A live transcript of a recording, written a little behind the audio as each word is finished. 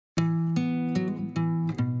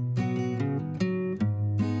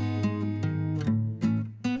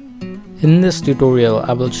In this tutorial,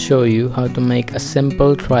 I will show you how to make a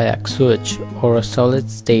simple triac switch or a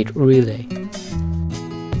solid-state relay.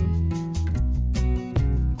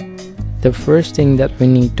 The first thing that we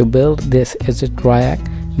need to build this is a triac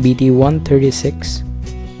BT136,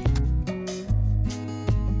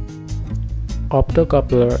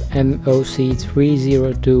 optocoupler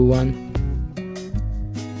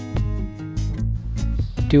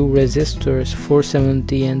MOC3021, two resistors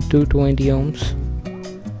 470 and 220 ohms,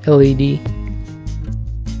 LED,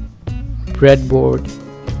 breadboard,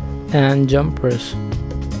 and jumpers.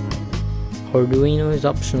 Arduino is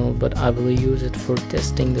optional, but I will use it for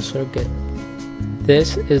testing the circuit.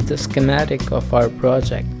 This is the schematic of our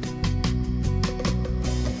project.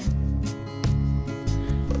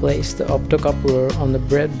 Place the optocoupler on the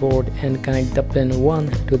breadboard and connect the pin 1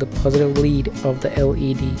 to the positive lead of the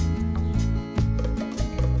LED.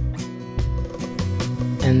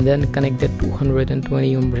 And then connect the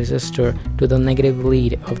 220 ohm resistor to the negative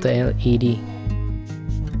lead of the LED.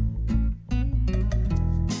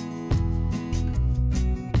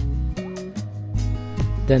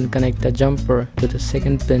 Then connect the jumper to the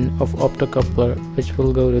second pin of optocoupler, which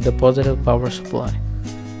will go to the positive power supply.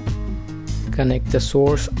 Connect the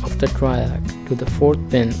source of the triac to the fourth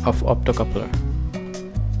pin of optocoupler.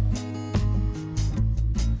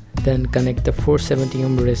 Then connect the 470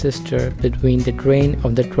 ohm resistor between the drain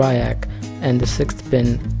of the triac and the sixth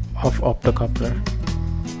pin of optocoupler.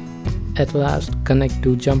 At last, connect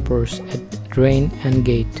two jumpers at drain and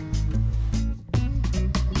gate.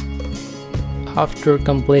 After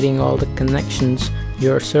completing all the connections,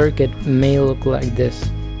 your circuit may look like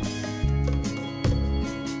this.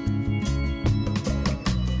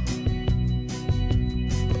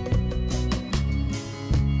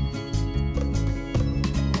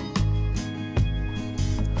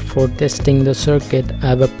 For testing the circuit, I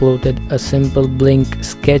have uploaded a simple blink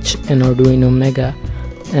sketch in Arduino Mega,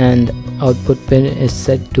 and output pin is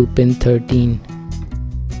set to pin 13.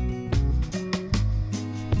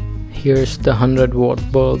 Here's the 100-watt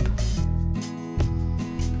bulb.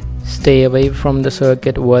 Stay away from the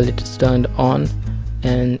circuit while it is turned on,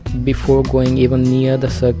 and before going even near the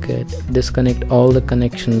circuit, disconnect all the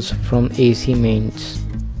connections from AC mains.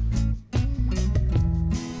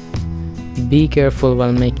 Be careful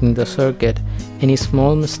while making the circuit. Any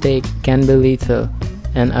small mistake can be lethal,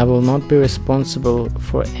 and I will not be responsible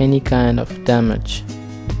for any kind of damage.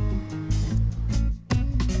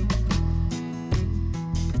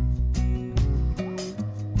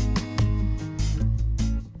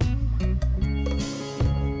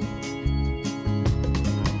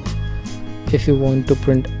 If you want to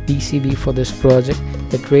print PCB for this project,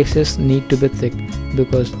 the traces need to be thick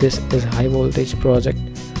because this is a high voltage project.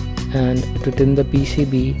 And to thin the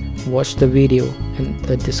PCB, watch the video in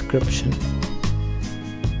the description.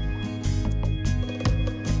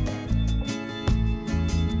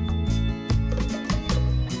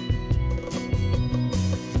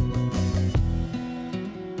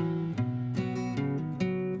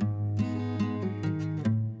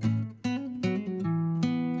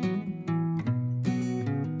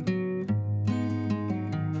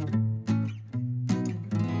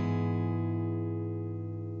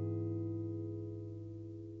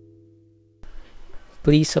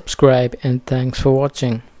 Please subscribe and thanks for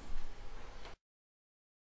watching.